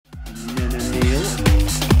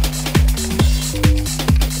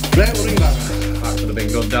Right, what are you at? That could have been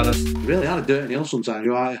good, Dana. You really had a dirty nail sometimes,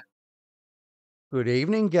 you are. Good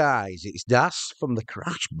evening, guys. It's Das from the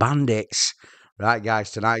Crash Bandits. Right,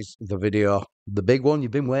 guys, tonight's the video. The big one,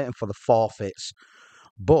 you've been waiting for the forfeits.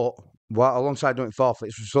 But alongside doing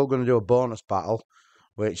forfeits, we're still going to do a bonus battle,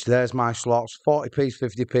 which there's my slots, 40p's,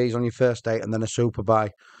 50p's on your first date, and then a super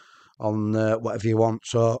buy on whatever you want.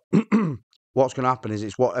 So what's going to happen is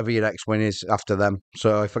it's whatever your next win is after them.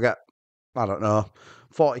 So if I get, I don't know,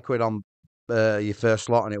 40 quid on your first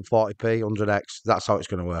slot and it'll 40p, 100x, that's how it's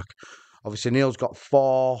going to work. Obviously, Neil's got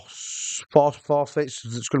four forfeits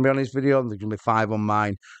that's going to be on his video, and there's going to be 5 on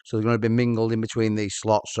mine. So they're going to be mingled in between these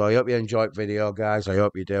slots. So I hope you enjoy the video, guys. I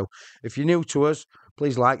hope you do. If you're new to us,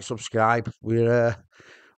 please like, subscribe. We're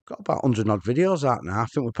got about 100 odd videos out now. I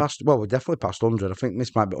think we're definitely past 100. I think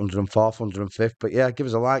this might be 104th, 105th. But yeah, give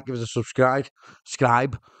us a like, give us a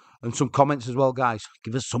subscribe, and some comments as well, guys.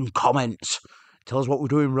 Give us some comments. Tell us what we're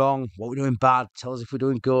doing wrong, what we're doing bad. Tell us if we're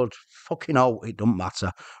doing good. Fucking hell, it doesn't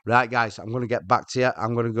matter. Right, guys, I'm going to get back to you.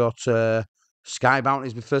 I'm going to go to Sky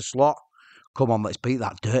Bounty's my first slot. Come on, let's beat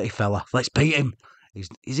that dirty fella. Let's beat him. Is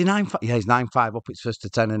he 9-5? Yeah, he's 9-5 up. It's first to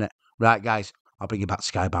 10, innit? Right, guys, I'll bring you back to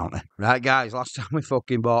Sky Bounty. Right, guys, last time we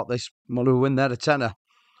fucking bought this, what do we win there? A tenner.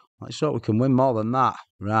 Let's hope we can win more than that.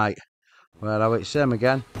 Right, where are we? Same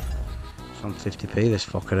again. On 50p this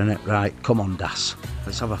fucker, innit? Right, come on, Das.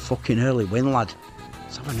 Let's have a fucking early win, lad.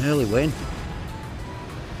 Let's have an early win.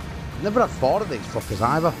 Never had 4 of these fuckers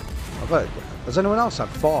either. Has anyone else had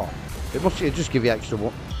 4? It must just give you extra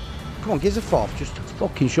one. Come on, give us a 4th just to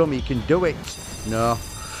fucking show me you can do it. No.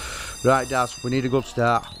 Right, Das, we need a good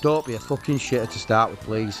start. Don't be a fucking shitter to start with,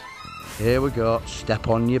 please. Here we go. Step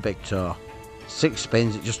on your big toe. 6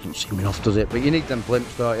 spins, it just doesn't seem enough, does it? But you need them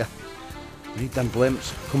blimps, don't you? You need them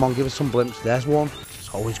blimps. Come on, give us some blimps. There's one.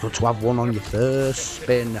 It's always good to have one on your first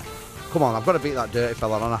spin. Come on, I've got to beat that dirty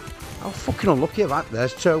fella, haven't I? How fucking unlucky of that.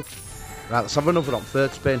 There's 2. Right, let's have another on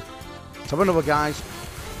 3rd spin. Let's have another, guys.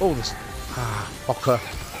 Oh, this... fucker.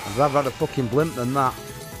 I'd rather had a fucking blimp than that.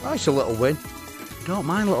 Nice a little win. Don't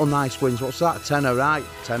mind little nice wins. What's that? Tenner, right?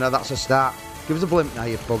 Tenner, that's a start. Give us a blimp now,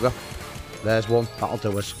 you bugger. There's one. That'll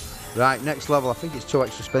do us. Right, next level. I think it's 2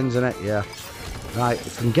 extra spins in it. Yeah. Right,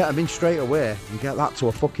 if we can get them in straight away and get that to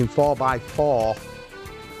a fucking 4x4,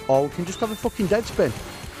 or we can just have a fucking dead spin.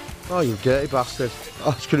 Oh, you dirty bastard.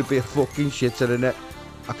 Oh, it's going to be a fucking shitter, isn't it?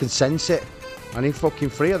 I can sense it. I need fucking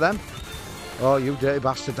 3 of them. Oh, you dirty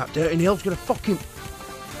bastard. That dirty nail's going to fucking...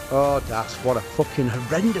 Oh, Das, what a fucking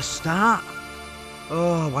horrendous start.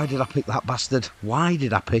 Oh, why did I pick that bastard? Why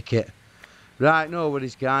did I pick it? Right, no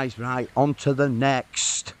worries, guys. Right, on to the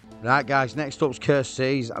next. Right, guys, next up's Cursed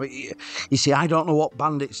Seas. I mean, you see, I don't know what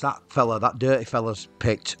bandits that dirty fella's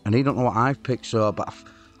picked, and he don't know what I've picked, so, but I've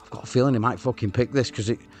got a feeling he might fucking pick this,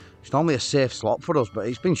 because it's normally a safe slot for us, but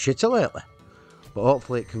it's been shitter lately. But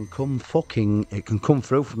hopefully it can come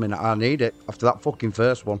through for me. I need it after that fucking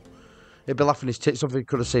first one. He'd be laughing his tits off if he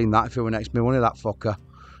could have seen that if he were next to me, wouldn't he, that fucker?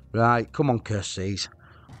 Right, come on, Cursed Seas.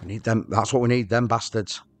 We need them, that's what we need, them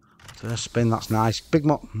bastards. First spin, that's nice. Big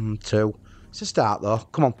 2. It's a start though.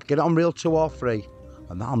 Come on, get it on reel 2 or 3.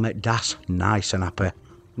 And that'll make Das nice and happy.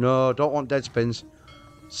 No, don't want dead spins.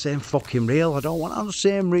 Same fucking reel. I don't want it on the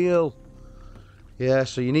same reel. Yeah,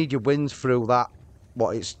 so you need your wins through that.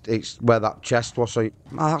 It's where that chest was. So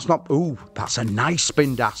that's not... Ooh, that's a nice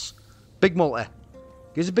spin, Das. Big multi.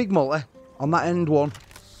 Give us a big multi on that end one.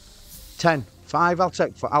 10. 5,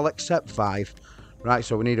 I'll accept 5. Right,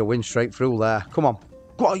 so we need a win straight through there. Come on.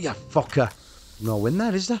 Go on, you fucker. No win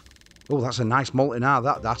there, is there? Oh, that's a nice multi now,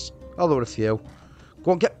 Das. Oh, there were a few.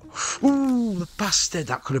 Go on, get... Ooh, the bastard.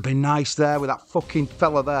 That could have been nice there with that fucking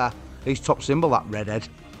fella there. He's top symbol, that redhead.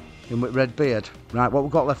 In with red beard. Right, what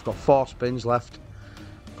we've got left? Got 4 spins left.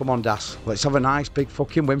 Come on, Das. Let's have a nice big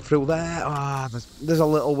fucking win through there. Ah, there's a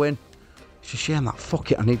little win. It's a shame that...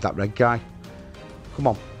 Fuck it, I need that red guy. Come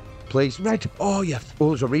on. Please. Red. Oh, yeah. Oh,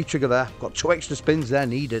 there's a re-trigger there. Got 2 extra spins there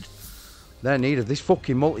needed. They're needed. This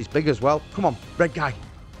fucking multi's big as well. Come on, red guy.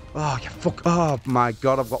 Oh, you fuck. Oh, my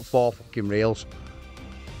God, I've got 4 fucking reels.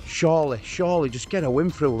 Surely, just get a win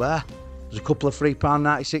through there. There's a couple of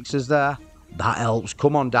 £3.96s there. That helps.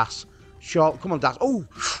 Come on, Das. Sure, come on, Das. Oh,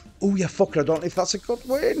 you fucker. I don't know if that's a good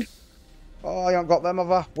win. Oh, I haven't got them,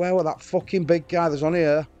 have I? Where were that fucking big guy that's on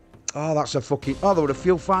here? Oh, that's a fucking... Oh, there were a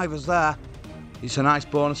few 5s there. It's a nice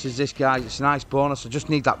bonus, is this guy. It's a nice bonus. I just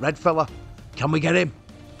need that red fella. Can we get him?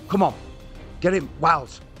 Come on. Get him.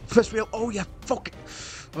 Wilds. First reel. Oh, yeah, fuck.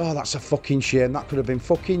 Oh, that's a fucking shame. That could have been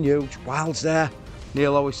fucking huge. Wilds there.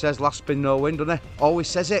 Neil always says last spin no win, doesn't he? Always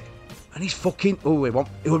says it. And he's fucking... Oh,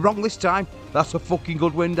 he were wrong this time. That's a fucking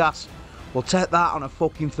good win, Das. We'll take that on a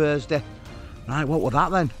fucking Thursday. Right, what was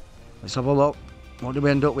that then? Let's have a look. What do we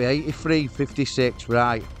end up with? 83.56,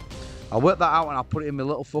 right. I'll work that out and I'll put it in my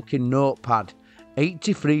little fucking notepad.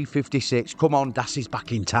 83.56. Come on, Dassey's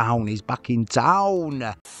back in town. He's back in town.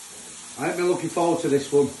 I ain't been looking forward to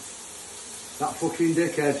this one. That fucking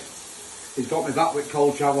dickhead, he's got me back with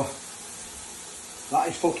cold shower. That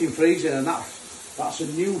is fucking freezing, and that's a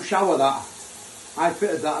new shower, that. I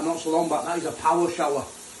fitted that not so long back. That is a power shower.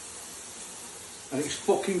 And it's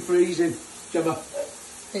fucking freezing. Gemma.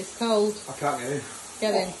 It's cold. I can't get in.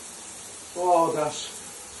 Get in. Oh, Das.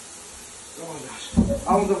 Oh, Das.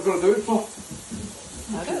 How long have I got to do it for?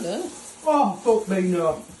 I don't know. Oh, fuck me,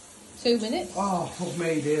 no. 2 minutes. Oh, fuck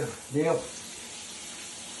me, dear. Neil.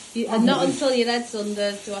 And not until your head's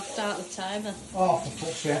under do I start the timer. Oh, for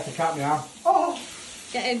fuck's sake, I can't be out. Oh.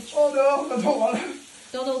 Get in. Oh, no, I don't want it.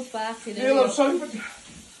 Donald's barking. Neil, I'm sorry, but...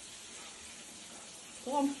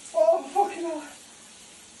 Go on. Oh, fucking hell.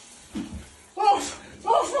 Oh,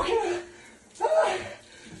 fucking hell.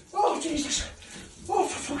 Oh, Jesus. Oh,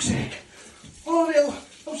 for fuck's sake. Oh, Neil,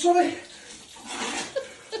 I'm sorry.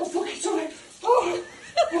 I'm fucking sorry. Oh.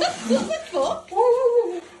 What the fuck?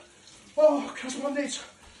 Oh, Casper Bandits.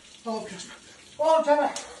 Oh, Casper. Oh, Gemma.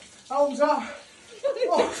 How long's that?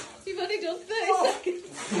 Oh. You've only done 30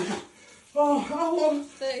 seconds. Oh, how long?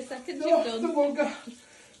 30 seconds No, you've done. the longer.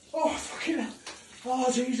 Oh, fucking hell.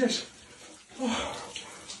 Oh, Jesus.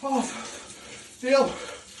 Oh, Neil.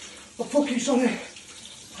 I'm fucking sorry.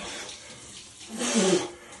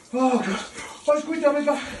 Oh, God. Oh, it's good to have me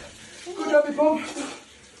back. Good to have me bum.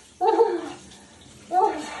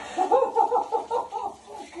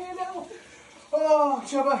 Fucking hell. Oh,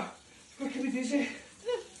 Gemma. Making me dizzy.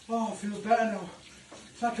 Oh, I feel better now.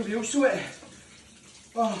 It's like I'm used to it.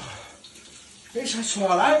 Oh. It's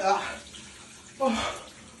alright, that. Oh.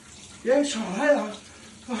 Yeah, it's alright, that.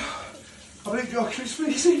 Oh. I think your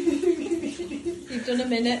Christmas. You've done a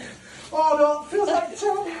minute. Oh no, it feels like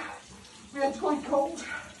 10. My head's going cold.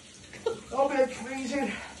 Oh, my head's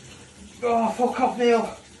freezing. Oh, fuck off,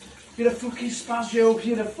 Neil. You're a fucking spaz, you.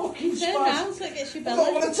 You're a fucking spaz. Turn round so it gets your I belly.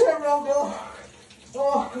 don't want to turn round, Neil.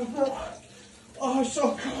 Oh, God, no. Oh, it's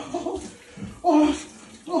so cold. Oh, fuck.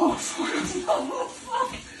 Oh,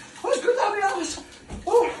 fuck. Oh, it's good down the ass.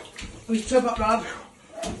 Oh, let's turn back round.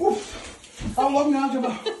 Oof. How long now,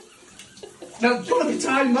 Gemma? Now, it's got to be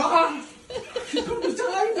time, that. It's got to be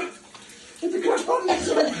time. It's the crash button next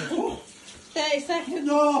to it. Oh. 30 seconds.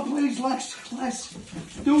 No, please, less.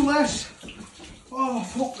 Do less. Oh,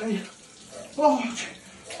 fuck me. Oh,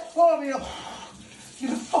 Neil.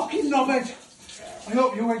 You're a fucking knobhead. I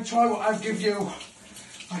hope you enjoy what I've given you.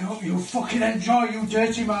 I hope you fucking enjoy, you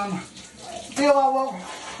dirty man. Neil, how long?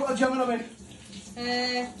 What a Gemma of it?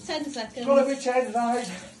 10 seconds. Gonna be 10, right?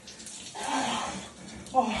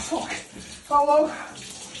 Oh, fuck. How long?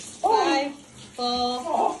 Oh. 5,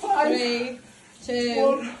 4, 5, 3,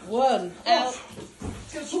 2, 1. Out.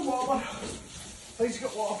 Get some water. Please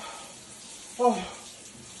get warm.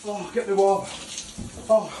 Oh, get me warm.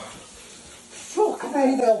 Oh, fuck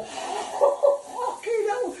me now. Fucking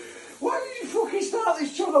hell. Why did you fucking start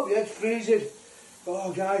this job up? My head's freezing.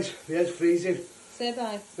 Oh, guys, my head's freezing. Say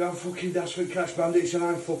bye. I'm fucking desperate Crash Bandits and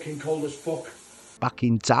I'm fucking cold as fuck. Back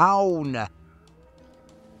in town.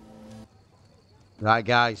 Right,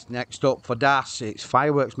 guys, next up for Das, it's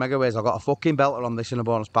Fireworks Megaways. I got a fucking belter on this in a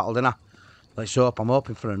bonus battle, didn't I? Let's hope. I'm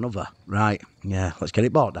hoping for another. Right, yeah, let's get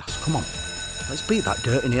it bought, Das. Come on. Let's beat that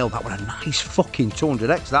Dirty Neil. That was a nice fucking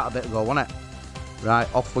 200x that a bit ago, wasn't it? Right,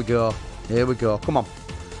 off we go. Here we go. Come on.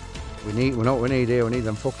 We know what we need here. We need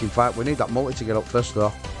them fucking fight. We need that multi to get up first,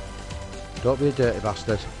 though. Don't be a dirty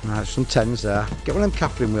bastard. Right, some 10s there. Get one of them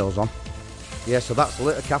Catherine wheels on. Yeah, so that's a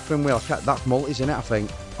little Catherine wheel. That's multis in it, I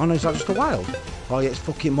think. Oh no, is that just a wild? Oh yeah, it's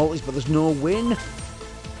fucking multis, but there's no win.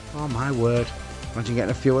 Oh my word. Imagine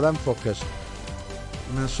getting a few of them fuckers.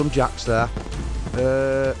 And there's some jacks there.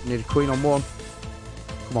 Need a queen on one.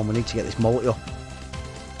 Come on, we need to get this multi up.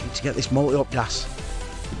 Need to get this multi up, Das.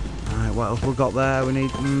 Alright, what else we got there? We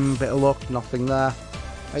need a bit of luck, nothing there.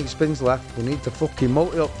 8 spins left. We need the fucking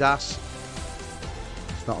multi up, Das.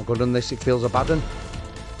 It's not a good on this, it feels a bad one.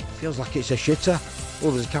 Feels like it's a shitter.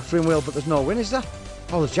 Oh, there's a Catherine wheel, but there's no win, is there?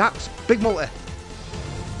 Oh, there's jacks. Big multi.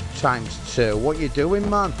 ×2. What you doing,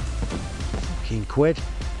 man? Fucking quid.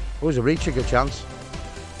 Oh, there's a re-trigger chance.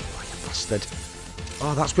 Oh, you bastard.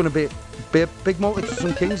 Oh, that's going to be a big multi to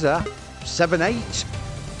some kings there. 7, 8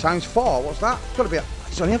 ×4. What's that? It's got to be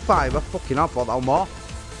it's only a fiver. Fucking hell, I thought that was more.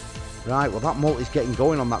 Right, well, that multi's getting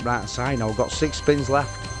going on that right-hand side now. We've got 6 spins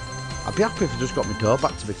left. I'd be happy if I just got my dough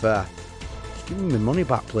back, to be fair. Just give me my money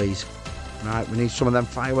back, please. Right, we need some of them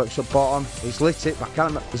fireworks up bottom. He's lit it, but I can't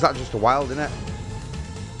remember. Is that just a wild, innit?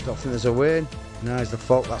 Don't think there's a win. No, he's the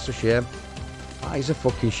fuck, that's a shame. That is a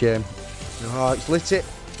fucking shame. Oh, it's lit it.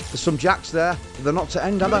 There's some jacks there. They're not to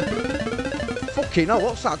end, are they? Fucking hell,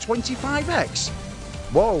 what's that? 25x?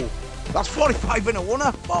 Whoa. That's 45 in a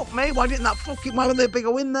winner. Fuck me, why didn't that fucking... Why wasn't there a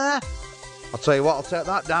bigger win there? I'll tell you what, I'll take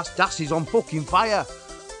that, Das. Das is on fucking fire.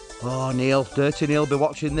 Oh, Neil, Dirty Neil will be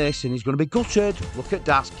watching this and he's going to be gutted. Look at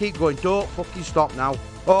Das. Keep going. Don't fucking stop now.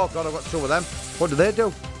 Oh, God, I've got two of them. What do?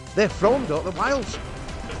 They're thrown, don't they? Wilds.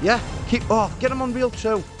 Yeah, keep... Oh, get them on reel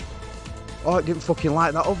 2. Oh, it didn't fucking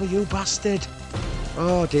like that over, you bastard.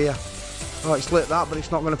 Oh, dear. Oh, it's lit that, but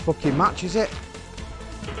it's not going to fucking match, is it?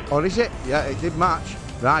 Or is it? Yeah, it did match.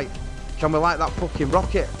 Right. Can we light that fucking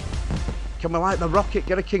rocket? Can we light the rocket?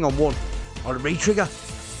 Get a king on 1. Or a re-trigger.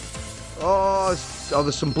 Oh,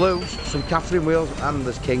 there's some blues, some Catherine wheels, and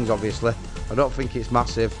there's kings, obviously. I don't think it's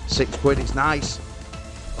massive. £6, it's nice.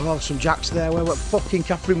 Oh, some jacks there. Where fucking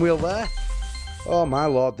Catherine wheel there? Oh, my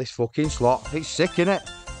lord, this fucking slot. It's sick, innit?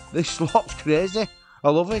 This slot's crazy. I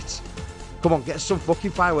love it. Come on, get some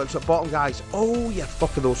fucking fireworks at bottom, guys. Oh, yeah,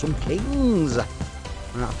 fucker, those some kings. Right,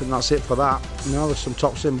 I think that's it for that. No, there's some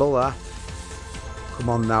top symbol there. Come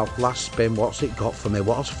on now, last spin. What's it got for me?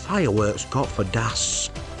 What has fireworks got for Das?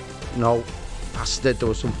 No, bastard. There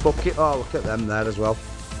was some fucking... Oh, look at them there as well.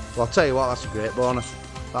 Well, I'll tell you what, that's a great bonus.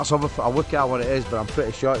 That's over... I'll work out what it is, but I'm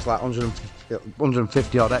pretty sure it's like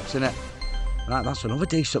 150 odd X in it. Right, that's another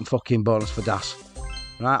decent fucking bonus for Das.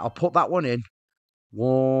 Right, I'll put that one in.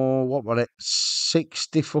 Whoa, what was it?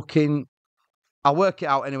 60 fucking... I'll work it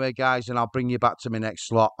out anyway, guys, and I'll bring you back to my next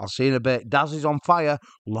slot. I'll see you in a bit. Daz is on fire.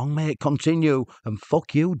 Long may it continue. And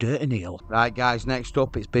fuck you, Dirty Neil. Right, guys, next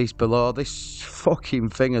up, it's Beast Below. This fucking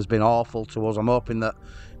thing has been awful to us. I'm hoping that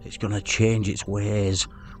it's going to change its ways.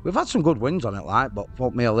 We've had some good wins on it, like, but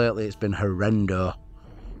fuck me, lately it's been horrendo.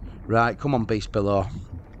 Right, come on, Beast Below.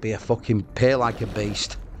 Be a fucking... Pay like a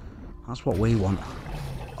beast. That's what we want.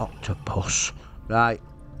 Octopus. Right.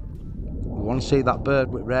 We want to see that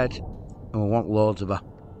bird with red. And we want loads of her.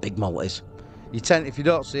 Big multis. You tend, if you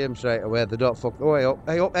don't see them straight away, they don't fuck... Oh, hey up,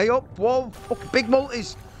 hey up, hey up. Whoa, fuck, big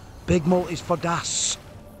multis. Big multis for Das.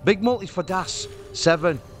 Big multis for Das.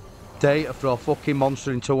 7. Data for a fucking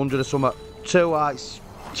monster in 200 or something. 2 eyes.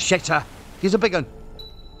 Shitter. Here's a big one.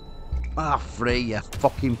 Ah, 3, you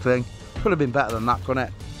fucking thing. Could have been better than that, couldn't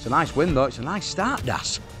it? It's a nice win, though. It's a nice start,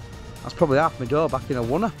 Das. That's probably half my dough back in a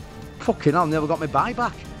winner. Fucking hell, never got my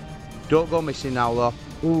buyback. Don't go missing now, though.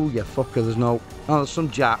 Ooh, you fucker, there's no... Oh, there's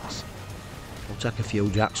some jacks. We'll take a few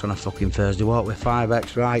jacks on a fucking Thursday, won't we?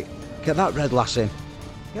 5x, right. Get that red lass in.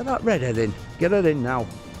 Get that redhead in. Get her in now.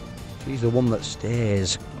 She's the one that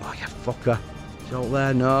stays. Oh, you fucker. She's out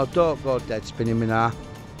there. No, don't go dead spinning me now.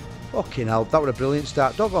 Fucking hell, that was a brilliant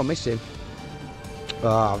start. Don't go missing.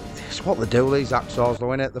 Oh, it's what they do, these axos, though,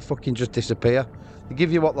 innit? They fucking just disappear. They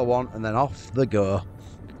give you what they want, and then off they go.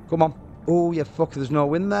 Come on. Oh, you fucker, there's no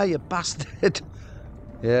win there, you bastard.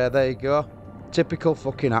 Yeah, there you go. Typical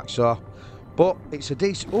fucking hacksaw. But it's a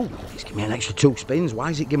decent... Oh, it's giving me an extra 2 spins.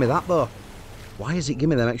 Why is it giving me that, though? Why is it giving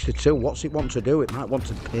me them extra 2? What's it want to do? It might want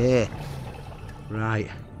to pay. Right.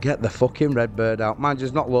 Get the fucking red bird out. Mind you,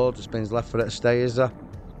 there's not loads of spins left for it to stay, is there?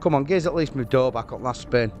 Come on, give us at least my dough back on last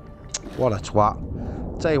spin. What a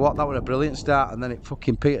twat. Tell you what, that was a brilliant start, and then it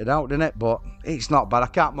fucking petered out, didn't it? But it's not bad. I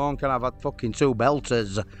can't moan, can I? I've had fucking 2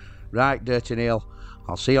 belters. Right, Dirty Neil.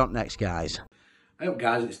 I'll see you on next, guys. Hey up,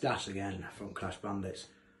 guys, it's Das again from Crash Bandits.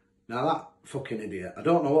 Now that fucking idiot, I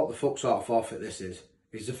don't know what the fuck sort of forfeit this is.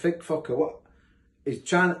 He's a thick fucker. What? He's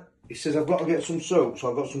trying to... He says, I've got to get some soup,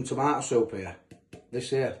 so I've got some tomato soup here.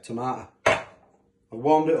 This here, tomato. I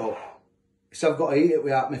warmed it up. He said, I've got to eat it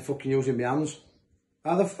without me fucking using my hands.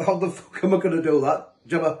 How the fuck am I going to do that?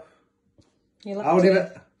 How do you...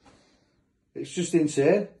 It's just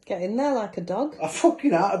insane. Get in there like a dog. I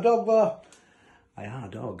fucking are a dog, though. I am a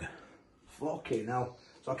dog. Fucking hell.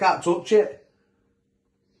 So I can't touch it.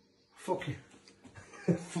 Fucking...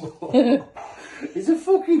 He's a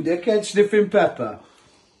fucking dickhead sniffing pepper.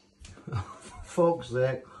 Fuck's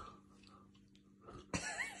sake.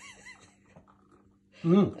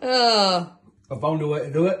 Oh. I found a way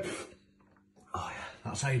to do it. Oh yeah,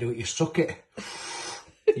 that's how you do it. You suck it.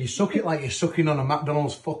 You suck it like you're sucking on a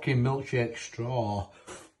McDonald's fucking milkshake straw.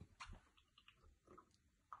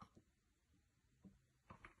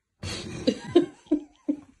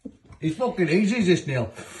 It's fucking easy, is this,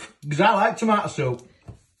 Neil? Because I like tomato soup.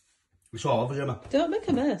 It's all over, Gemma. Don't make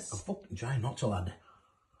a mess. I'm fucking trying not to, lad.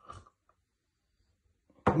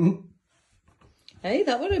 Hey,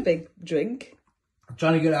 that was a big drink. I'm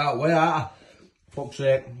trying to get it out of the way, aren't I? Fuck's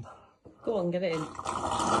sake. Go on, get it in.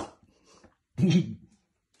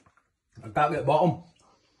 I can't get bottom.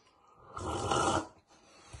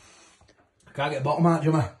 I can't get bottom out,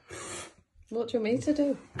 Jimmy. What do you want me to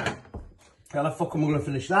do? How the fuck am I going to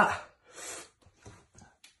finish that?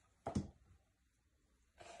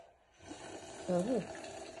 Oh.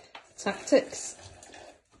 Tactics.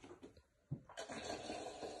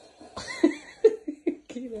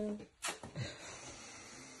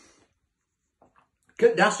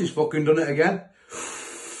 Kit Dasty's fucking done it again.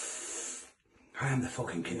 I am the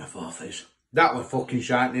fucking king of forfeits. That was fucking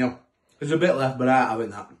shite, Neil. There's a bit left, but I ain't having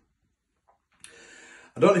that.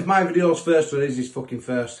 I don't know if my video's first or his fucking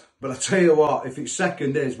first. But I tell you what, if it's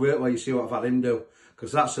second is, wait while you see what I've had him do.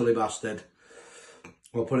 Because that silly bastard.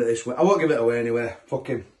 I'll put it this way. I won't give it away anyway. Fuck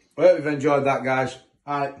him. I hope you've enjoyed that, guys.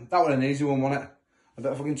 Alright, that was an easy one, wasn't it? A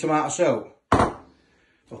bit of fucking tomato soup.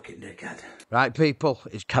 Fucking dickhead. Right, people,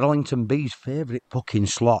 it's Carolington B's favourite fucking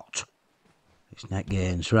slot. It's net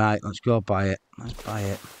gains. Right, let's go buy it. Let's buy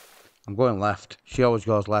it. I'm going left. She always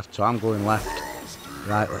goes left, so I'm going left.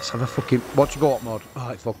 Right, let's have a fucking... Watch go up mode. Oh,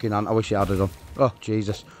 it fucking I wish it had done. Oh,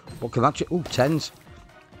 Jesus. What can that... Oh, tens.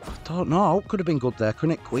 I don't know. It could have been good there,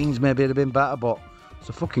 couldn't it? Queens maybe would have been better, but it's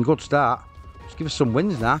a fucking good start. Just give us some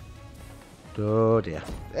wins now. Oh, dear.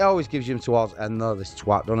 It always gives you them towards the end, though, this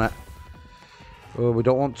twat, doesn't it? Oh, we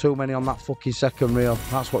don't want too many on that fucking second reel.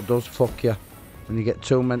 That's what does fuck you. When you get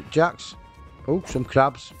too many... Jacks. Oh, some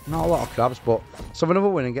crabs. Not a lot of crabs, but let's have another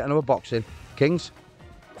win and get another box in. Kings.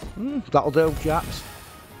 That'll do, Jacks.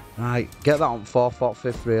 Right, get that on 4th or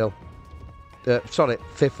 5th reel. Sorry,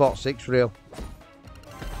 5th or 6th reel.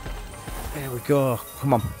 There we go.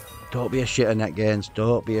 Come on. Don't be a shitter, net gains.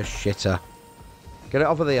 Don't be a shitter. Get it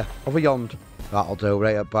over there. Over yond. That'll do,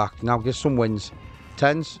 right at back. Now give some wins.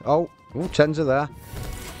 Tens. Oh, tens are there.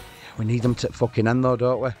 We need them to fucking end though,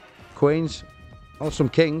 don't we? Queens. Oh, some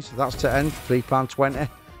kings. That's to end. £3.20.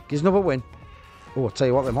 Gives another win. Oh, I'll tell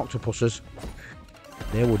you what, them octopuses.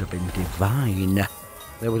 They would have been divine.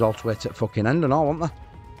 They would all wait at fucking end and all, wouldn't they?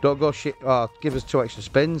 Don't go shit. Oh, give us 2 extra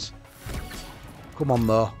spins. Come on,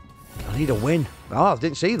 though. I need a win. Oh, I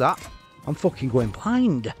didn't see that. I'm fucking going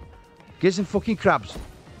blind. Give some fucking crabs.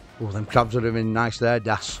 Oh, them crabs would have been nice there,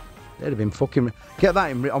 Das. They'd have been fucking... Get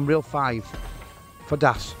that in on reel 5. For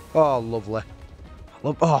Das. Oh, lovely.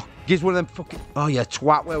 Oh, gives one of them fucking... Oh, yeah,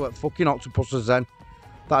 twat. Where were fucking octopuses then?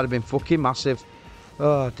 That'd have been fucking massive.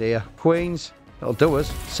 Oh, dear. Queens. That'll do us.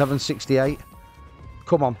 768.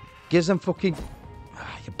 Come on. Gives them fucking...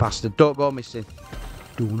 Ah, you bastard. Don't go missing.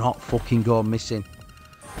 Do not fucking go missing.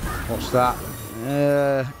 What's that?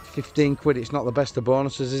 15 quid. It's not the best of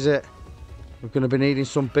bonuses, is it? We're going to be needing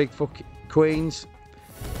some big fucking queens.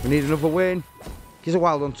 We need another win. Gives a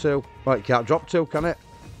wild on 2. Right, you can't drop 2, can it?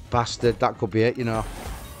 Bastard. That could be it, you know.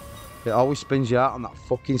 It always spins you out on that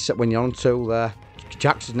fucking set when you're on 2 there.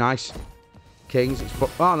 Jacks is nice. Kings. It's...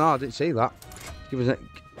 Oh, no, I didn't see that. Give us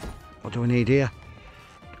a... What do we need here?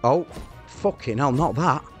 Oh, fucking hell, not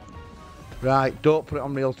that. Right, don't put it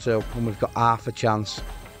on reel 2, and we've got half a chance.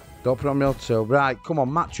 Don't put it on reel 2. Right, come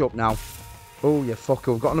on, match up now. Oh, you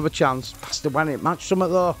fucker, we've got another chance. Bastard, when it match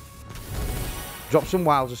something though. Drop some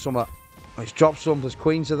wilds or something. Let's drop some. There's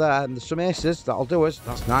queens are there, and there's some aces. That'll do us.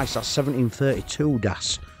 That's nice. That's 1732,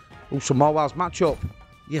 Das. Oh, some more wilds. Match up.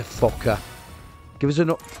 You fucker. Give us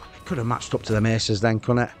a... Could have matched up to them aces then,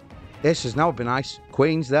 couldn't it? Aces now would be nice.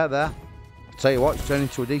 Queens, they're there. I'll tell you what, it's turning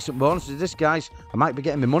into a decent bonus. Is this, guys? I might be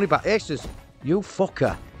getting my money back. Aces, you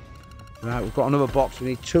fucker. Right, we've got another box. We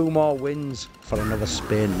need 2 more wins for another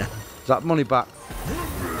spin. Is that money back?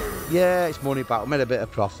 Yeah, it's money back. We made a bit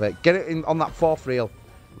of profit. Get it in on that 4th reel.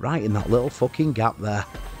 Right in that little fucking gap there.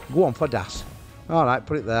 Go on for Das. All right,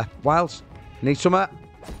 put it there. Wilds, need some?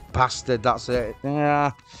 Bastard, that's it.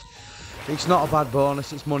 Yeah. It's not a bad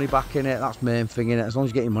bonus, it's money back in it. That's the main thing in it, as long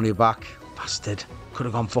as you're getting money back. Bastard. Could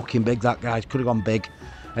have gone fucking big, that, guys. Could have gone big.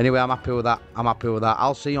 Anyway, I'm happy with that. I'm happy with that.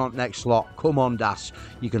 I'll see you on the next slot. Come on, Das.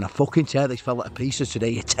 You're going to fucking tear this fella to pieces today.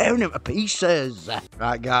 You're tearing him to pieces.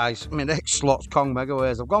 Right, guys. My next slot's Kong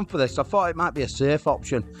Megaways. I've gone for this. I thought it might be a safe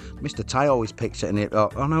option. Mr. Ty always picks it in it. Oh,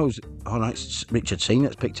 no, it's Richard Seen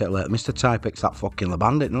that's picked it later. Mr. Ty picks that fucking the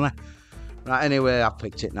bandit, doesn't he? Right, anyway, I've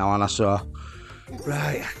picked it now, and I saw...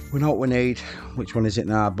 Right, we know what we need. Which one is it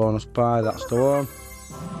now? Bonus pie, that's the one.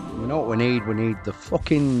 We know what we need. We need the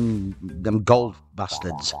fucking... them gold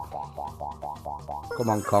bastards. Come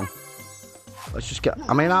on, Kong. Let's just get...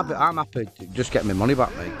 I mean, I'm happy to just get my money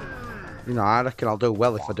back, mate. You know, I reckon I'll do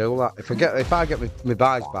well if I do that. If I get my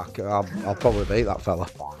buys back, I'll probably beat that fella.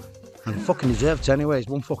 And he fucking deserves it anyway. He's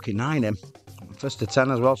 149 him. First to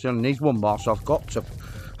 10 as well, so he only needs 1 more, so I've got to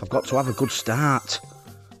have a good start.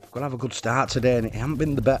 I've got to have a good start today, and it hasn't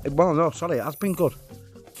been the best. Well, no, sorry, it has been good.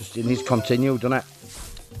 Just it needs to continue, doesn't it?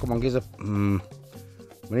 Come on, Giza.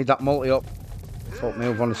 We need that multi up. Fuck me,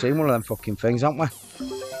 we've only seen one of them fucking things, haven't we?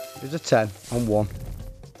 There's a 10 on 1.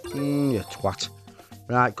 You twat.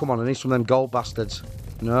 Right, come on, I need some of them gold bastards.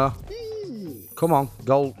 No. Come on,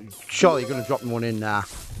 gold. Surely you're going to drop me one in there.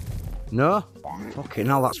 No? Fucking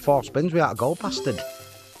hell, that's 4 spins without a gold bastard.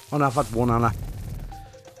 Oh no, I've had one, Anna.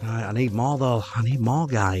 Right, I need more though. I need more,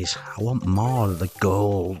 guys. I want more of the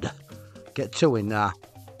gold. Get 2 in there.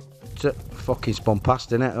 Fucking spun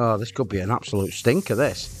past, innit? Oh, this could be an absolute stinker,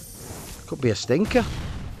 this. Could be a stinker.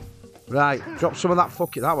 Right, drop some of that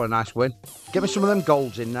fucking... That was a nice win. Get me some of them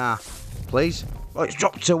golds in there, please. Oh, it's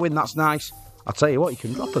dropped 2 in, that's nice. I'll tell you what, you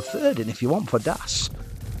can drop a 3rd in if you want for Das.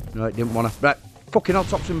 No, it didn't want to. Right, fucking hell,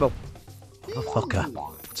 top symbol. Motherfucker.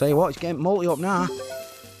 I'll tell you what, it's getting multi up now.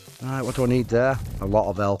 Right, what do I need there? A lot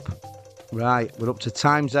of help. Right, we're up to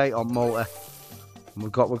 ×8 on multi.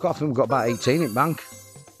 And I think we've got about 18 in bank.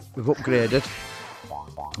 We've upgraded.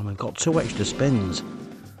 And we've got 2 extra spins.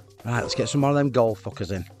 Right, let's get some more of them gold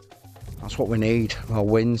fuckers in. That's what we need. Or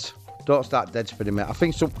wins. Don't start dead spinning, mate. I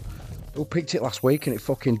think who picked it last week and it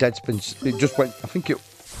fucking dead spins. It just went, I think it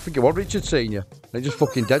was Richard Senior. And it just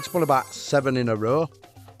fucking dead spun about 7 in a row.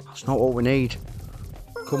 That's not what we need.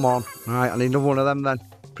 Come on. Right, I need another one of them then.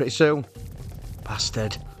 Pretty soon.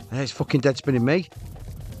 Bastard. Hey, it's fucking dead spinning me.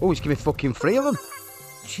 Oh, he's giving me fucking 3 of them.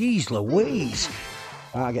 Jeez Louise.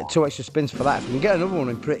 Right, I get 2 extra spins for that. If we can get another one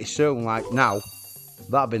in pretty soon, like now,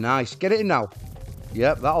 that'd be nice. Get it in now.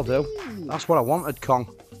 Yep, that'll do. That's what I wanted,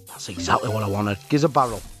 Kong. That's exactly what I wanted. Gives a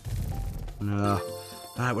barrel. No.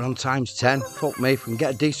 Right, we're on ×10. Fuck me. If we can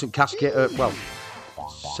get a decent casket, well,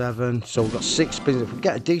 7. So we've got 6 spins. If we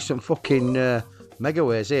get a decent fucking mega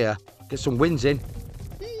ways here, get some wins in.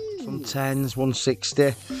 Some 10s,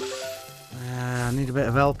 160. I need a bit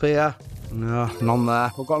of help here. No, none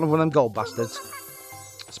there. We've got another one of them gold bastards.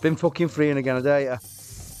 Spin fucking 3 in again, I dare you.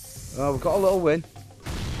 Oh, we've got a little win.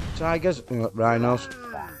 Tigers, rhinos.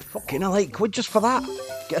 Fucking hell, £8 just for that.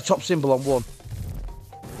 Get a top symbol on 1.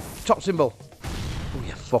 Top symbol. Oh,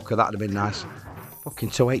 you fucker, that'd have been nice.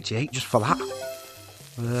 Fucking 288 just for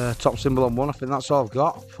that. Top symbol on 1, I think that's all I've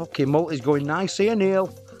got. Fucking multi's going nice here,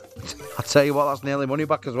 Neil. I tell you what, that's nearly money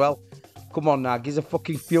back as well. Come on now, gives a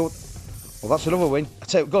fucking few. Well, that's another win. I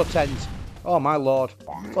tell you, go 10s. Oh my lord.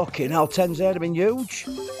 Fucking hell, 10s there have been huge.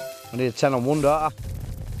 I need a 10 on 1, don't I?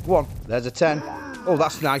 Go on, there's a 10. Oh,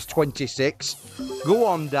 that's nice, 26. Go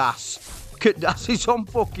on, Das. Look at Das, he's on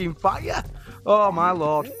fucking fire. Oh my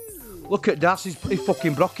lord. Look at Das, he's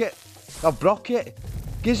fucking brocket. I've brocket.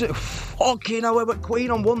 Gives it fucking hell, we're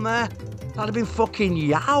queen on 1 there. That'd have been fucking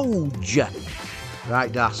huge.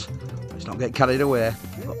 Right, Das. Let's not get carried away.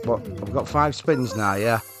 But I've got 5 spins now,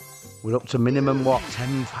 yeah. We're up to minimum, what,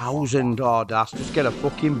 10,000? Oh, Das, just get a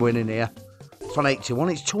fucking win in here. It's on 81,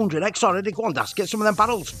 it's 200x already. Go on, Das, get some of them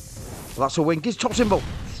barrels. Well, that's a win. Gives top symbol.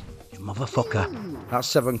 You motherfucker.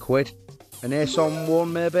 That's £7. An ace on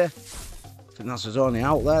 1, maybe. I think that's his only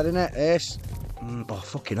out there, isn't it? Ace. Oh,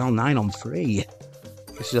 fucking hell, 9 on 3.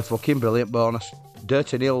 This is a fucking brilliant bonus.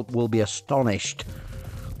 Dirty Neil will be astonished.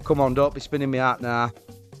 Come on, don't be spinning me out now.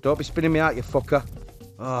 Don't be spinning me out, you fucker.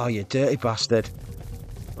 Oh, you dirty bastard.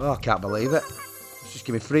 Oh, I can't believe it. Just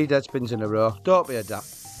give me 3 dead spins in a row. Don't be a dap.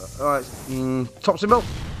 Alright, top symbol?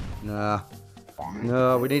 No.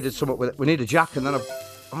 No, we needed something with it. We need a jack and then a...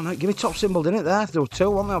 Oh no, give me top symbol, didn't it there? There were 2,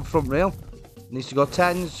 weren't there, on front reel? Needs to go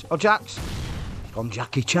 10s or jacks. It's gone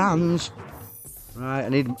Jackie Chan's. Right, I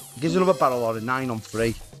need... Gives another barrel or a 9 on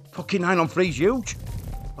 3. Fucking 9 on 3's huge.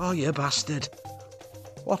 Oh, you bastard.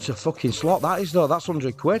 What a fucking slot that is, though. That's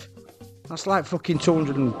 £100. That's like fucking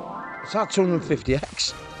 200 and... It's like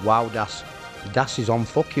 250x. Wow, Das. Das is on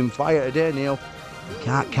fucking fire today, Neil. You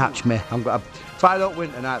can't catch me. I'm gonna... If I don't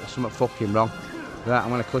win tonight, there's something fucking wrong. Right, I'm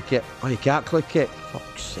going to click it. Oh, you can't click it.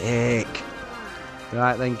 Fuck's sake.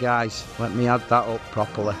 Right then, guys. Let me add that up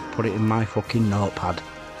properly. Put it in my fucking notepad.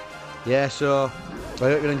 Yeah, so... I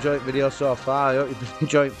hope you enjoyed the video so far. I hope you've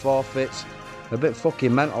enjoyed forfeits. They're a bit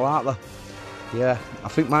fucking mental, aren't they? Yeah, I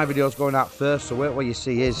think my video's going out first, so wait what you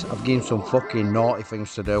see is I've given some fucking naughty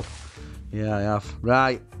things to do. Yeah, I have.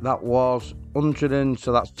 Right, that was 100 and...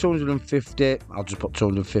 So that's 250. I'll just put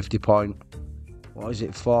 250 point... What is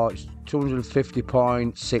it for? It's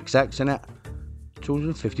 250.6x, isn't it?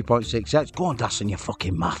 250.6x. Go on, Das, in your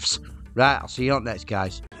fucking maths. Right, I'll see you on next,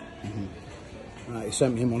 guys. Right, he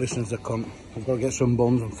sent me money since the cunt. I've got to get some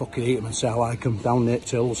buns and fucking eat them and say I like them down there at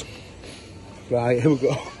Tills. Right, here we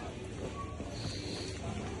go.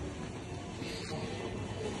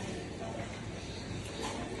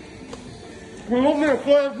 I love me,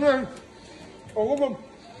 please, man. I love them.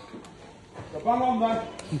 The bang on them.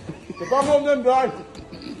 The bang on them, guys.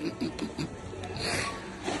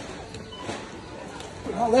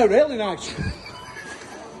 Oh, they're really nice.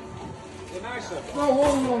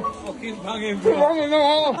 No. Fucking banging, Come bro. on, no.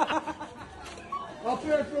 I'll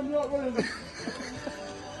pay for them, not winning.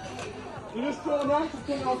 They're just so nice, I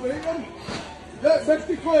think I'll beat them. Yeah, best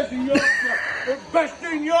place in Yorkshire. The best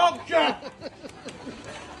in Yorkshire.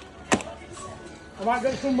 I might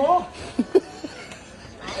get some more.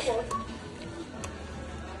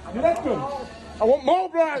 You reckon? I want more,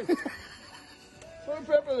 Brian. What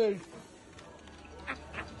do you pay for these?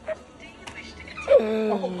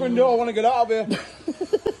 I've got window, I want to get out of here.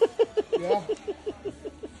 Yeah.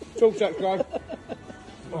 2 seconds, guys.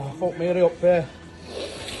 Oh, fuck me, hurry up, pay.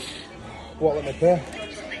 What, let me pay?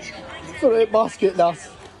 Put it basket, Das.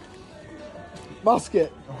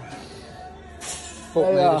 Basket. Fuck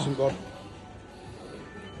me, this isn't good.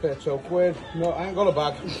 Pay £2. No, I ain't got a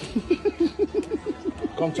bag.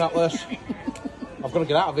 Contactless. I've got to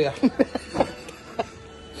get out of here.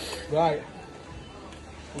 Right.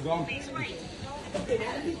 We're gone.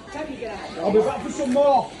 I'll be back for some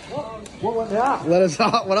more. What went that? Let us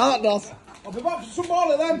out. What are that, Das? I'll be back for some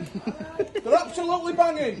more of them. They're absolutely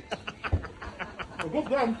banging. They're good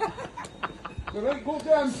them. They're really good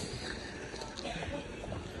them.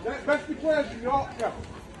 Next best place in Yorkshire.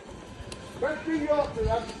 Best in Yorkshire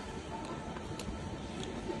then.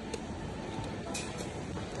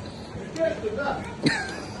 You tasted them.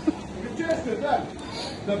 You tasted them.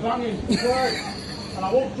 They're banging. Great. And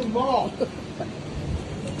I want some more.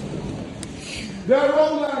 They're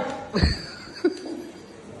all there.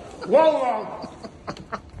 Well,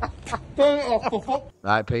 turn it off for fuck.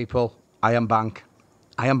 Right, people, Iron Bank.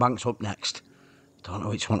 Iron Bank's up next. Don't know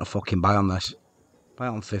which one to fucking buy on this. Buy it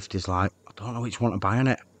on 50s, like. I don't know which one to buy on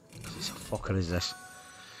it. It's a fucker, is this?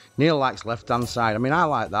 Neil likes left-hand side. I mean, I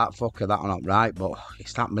like that fucker, that one up right, but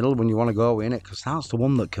it's that middle when you want to go in it, because that's the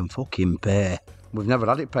one that can fucking pay. We've never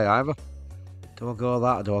had it pay either. Do I go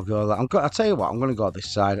that or do I go that? I'll tell you what, I'm going to go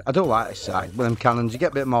this side. I do like this side. With them cannons, you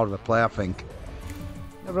get a bit more of a play, I think.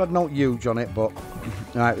 Never had no huge on it, but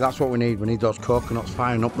right, that's what we need. We need those coconuts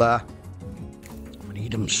firing up there. We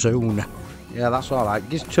need them soon. Yeah, that's all right.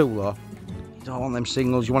 Just 2 though. You don't want them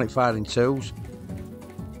singles. You want it firing 2s.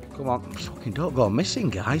 Come on, fucking don't go missing,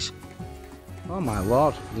 guys. Oh my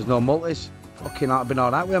lord, there's no multis. Fucking, that'd been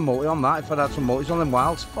all right with a multi on that. If I'd had some multis on them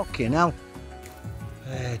wilds, fucking hell.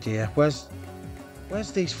 Oh dear, where's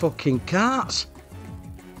these fucking carts?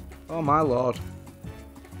 Oh my lord.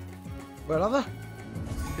 Where are they?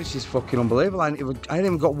 This is fucking unbelievable. I ain't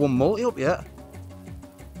even got one multi up yet.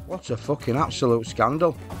 What a fucking absolute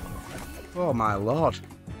scandal. Oh my lord.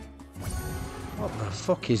 What the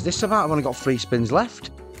fuck is this about? I've only got 3 spins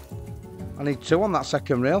left. I need 2 on that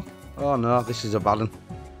second reel. Oh no, this is a bad one.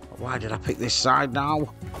 Why did I pick this side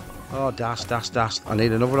now? Oh, dash. I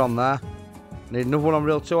need another on there. I need another one on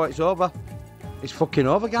reel 2. It's over. It's fucking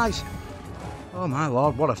over, guys. Oh my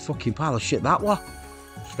lord, what a fucking pile of shit that was.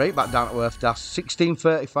 Straight back down to earth, dash.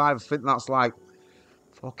 16.35, I think that's like,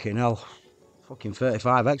 fucking hell, fucking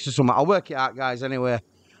 35 extra something. I'll work it out, guys, anyway,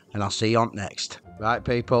 and I'll see you on next. Right,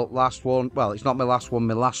 people, last one. Well, it's not my last one.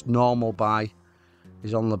 My last normal buy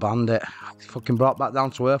is on the Bandit. Fucking brought back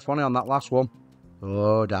down to earth, wasn't he, on that last one?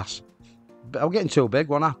 Oh, dash. I'm getting too big,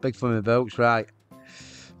 wasn't I? Big for my boots, right.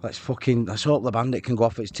 Let's hope the Bandit can go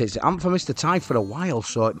off its tits. I haven't for Mr. Ty for a while,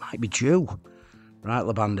 so it might be due. Right,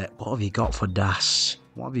 the Bandit, what have you got for Das?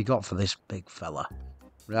 What have you got for this big fella?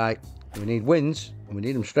 Right, we need wins, and we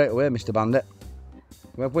need them straight away, Mr. Bandit.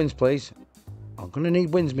 We have wins, please. I'm going to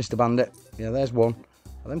need wins, Mr. Bandit. Yeah, there's one.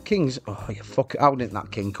 Are them kings? Oh, you fuck. How didn't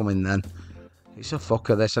that king come in then? It's a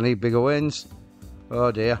fucker, this. I need bigger wins.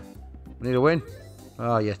 Oh, dear. I need a win.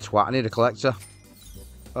 Oh, you twat. I need a collector.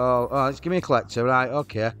 Oh, let's give me a collector. Right,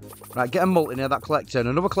 okay. Right, get a multi near that collector. And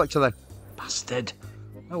another collector then. Bastard.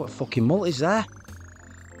 Oh, what fucking multi's there?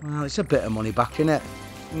 Well, it's a bit of money back, innit?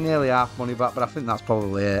 Nearly half money back, but I think that's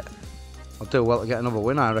probably it. I'll do well to get another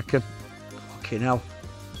win, I reckon. Fucking hell.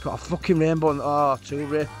 Got a fucking rainbow. Oh, 2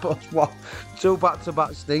 rainbows. What? 2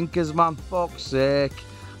 back-to-back stinkers, man. Fuck's sake.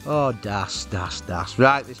 Oh, das.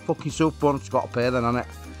 Right, this fucking super one's got to pay then, hasn't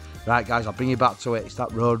it? Right, guys, I'll bring you back to it. It's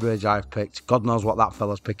that road rage I've picked. God knows what that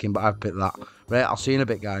fella's picking, but I've picked that. Right, I'll see you in a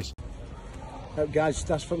bit, guys. Guys,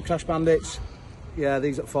 that's from Crash Bandits. Yeah,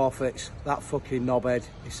 these at forfeits. That fucking knobhead.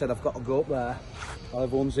 He said I've got to go up there while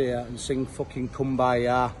everyone's here and sing fucking Come By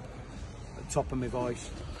Ya at the top of my voice.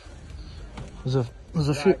 There's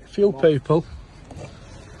a few people.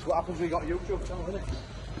 That's what happens when you got YouTube channel, isn't it?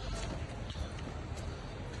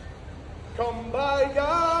 Come by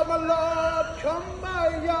ya, my lord, come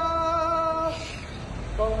by ya.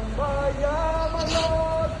 Come by ya, my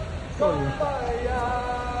lord, come by ya.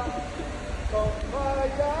 Come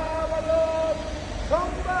by ya, my lord,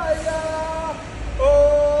 come by ya.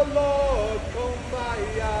 Oh Lord,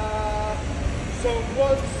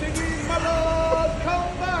 Someone singing my love,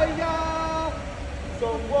 kumbaya.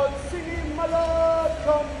 Someone singing my love,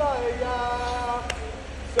 kumbaya.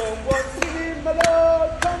 Someone singing my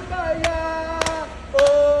love, kumbaya.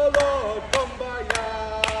 Oh Lord,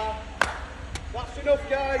 kumbaya. That's enough,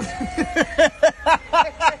 guys.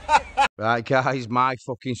 Right, guys, my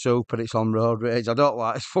fucking super, it's on road rage. I don't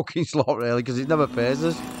like this fucking slot really because it never pays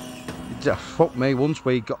us. Fuck me, once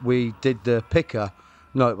we did the picker,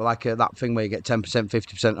 no, like that thing where you get 10%,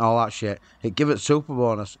 50%, all that shit, it give us super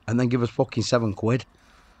bonus and then give us fucking £7.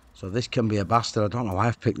 So this can be a bastard. I don't know why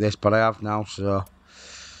I've picked this, but I have now, so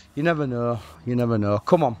you never know, you never know.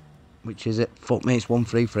 Come on, which is it? Fuck me, it's 1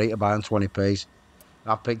 free to buy on 20p's.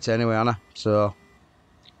 I've picked it anyway, Anna, so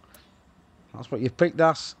that's what you've picked,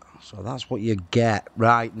 us. So that's what you get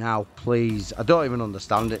right now, please. I don't even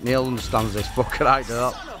understand it. Neil understands this fucker, I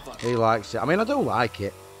don't. He likes it. I mean, I do like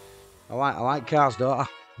it. I like cars, don't I?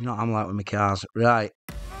 You know what I'm like with my cars. Right.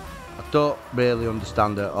 I don't really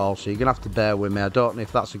understand it at all, so you're going to have to bear with me. I don't know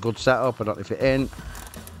if that's a good setup. I don't know if it ain't.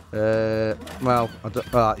 Well, I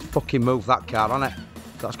don't, fucking move that car, innit?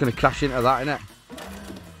 That's going to crash into that, innit?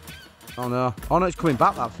 Oh, no. Oh, no, it's coming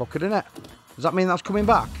back, that fucker, innit? Does that mean that's coming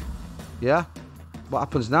back? Yeah? What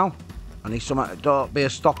happens now? I need something. Don't be a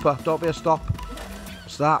stopper. Don't be a stop.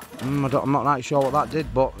 What's that? I'm not right sure what that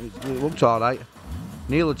did, but it looked alright.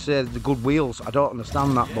 Neil would say the good wheels. I don't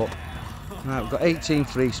understand that, but right, we've got 18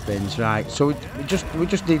 free spins, right? So we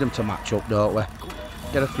just need them to match up, don't we?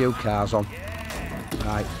 Get a few cars on.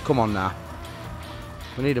 Right, come on now.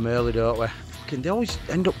 We need them early, don't we? Fucking, they always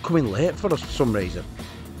end up coming late for us for some reason.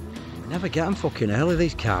 We never get them fucking early,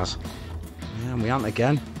 these cars. Yeah, and we aren't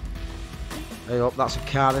again. Hey up, that's a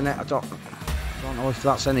car in it. I don't know if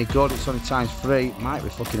that's any good. It's only times 3. Might be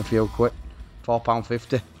fucking a few quid.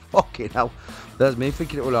 £4.50. Fucking hell. There's me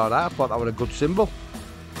thinking it was alright. I thought that was a good symbol.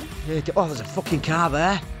 Oh, there's a fucking car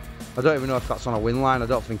there. I don't even know if that's on a win line. I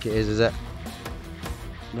don't think it is it?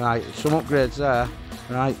 Right, some upgrades there.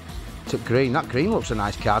 Right, took green. That green looks a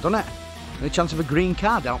nice car, doesn't it? Any chance of a green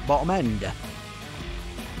car down bottom end?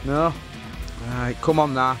 No? Right, come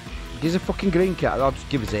on now. Give us a fucking green car. I'll just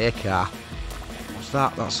give us a car.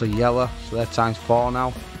 That? That's a yellow, so they're times 4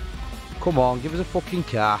 now. Come on, give us a fucking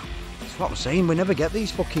car. That's what I'm saying, we never get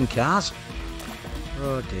these fucking cars.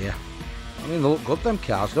 Oh dear. I mean, they look good, them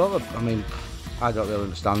cars, don't they? I mean, I don't really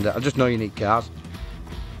understand it. I just know you need cars.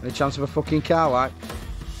 Any chance of a fucking car, like?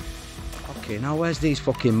 Okay, now where's these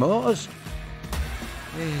fucking motors?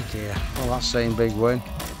 Oh dear. Well, that's saying big win.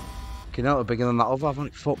 Okay, now they're bigger than that other. I've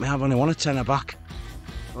only won a tenner back.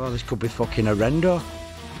 Oh, this could be fucking horrendo.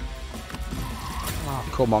 Oh,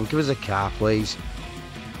 come on, give us a car, please.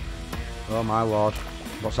 Oh, my lord.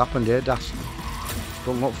 What's happened here, Das?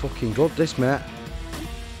 Don't look fucking good, this, mate.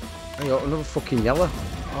 Hey, another fucking yellow.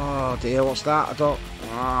 Oh, dear, what's that? I don't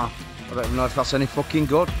even know if that's any fucking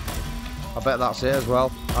good. I bet that's it as well.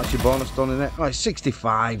 That's your bonus done, isn't it? Oh, it's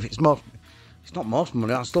 65. It's not most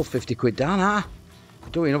money. I'm still 50 quid down, huh? I'll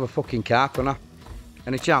do another fucking car, can I?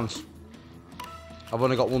 Any chance? I've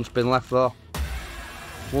only got 1 spin left, though.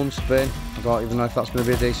 1 spin. I don't even know if that's going to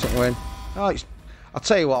be a decent win. Oh, I'll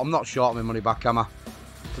tell you what, I'm not short of my money back, am I?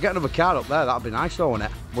 If I get another car up there, that'd be nice though, wouldn't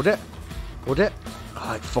it? Would it? Would it?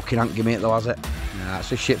 Oh, it fucking ain't give me it though, has it? Nah,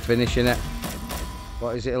 it's a shit finish, innit?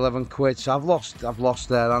 What is it, 11 quid? So I've lost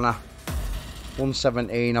there, haven't I?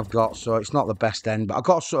 117 I've got, so it's not the best end, but I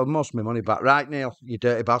got sort of most of my money back. Right, Neil, you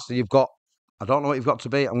dirty bastard, I don't know what you've got to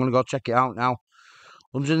beat. I'm going to go check it out now.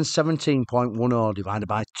 117.10 divided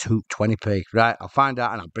by 20p. Right, I'll find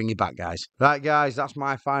out and I'll bring you back, guys. Right, guys, that's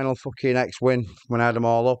my final fucking X win when I had them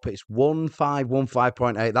all up. It's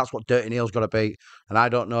 1515.8. That's what Dirty Neil's got to beat. And I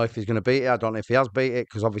don't know if he's going to beat it. I don't know if he has beat it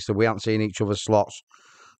because obviously we haven't seen each other's slots.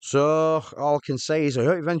 So, all I can say is I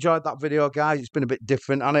hope you've enjoyed that video, guys. It's been a bit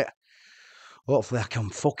different, hasn't it? Hopefully I can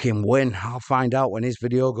fucking win. I'll find out when his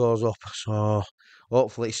video goes up. So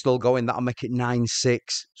hopefully it's still going. That'll make it 9-6.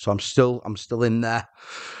 So I'm still in there.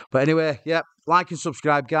 But anyway, yeah, like and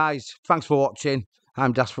subscribe, guys. Thanks for watching.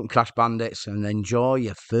 I'm Das from Crash Bandits, and enjoy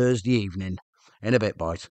your Thursday evening. In a bit,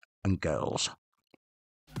 boys and girls.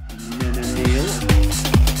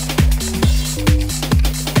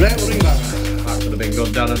 Right, we'll ring back. That could have been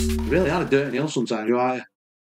good, Darren. Really had a Dirty Neil sometimes, you are.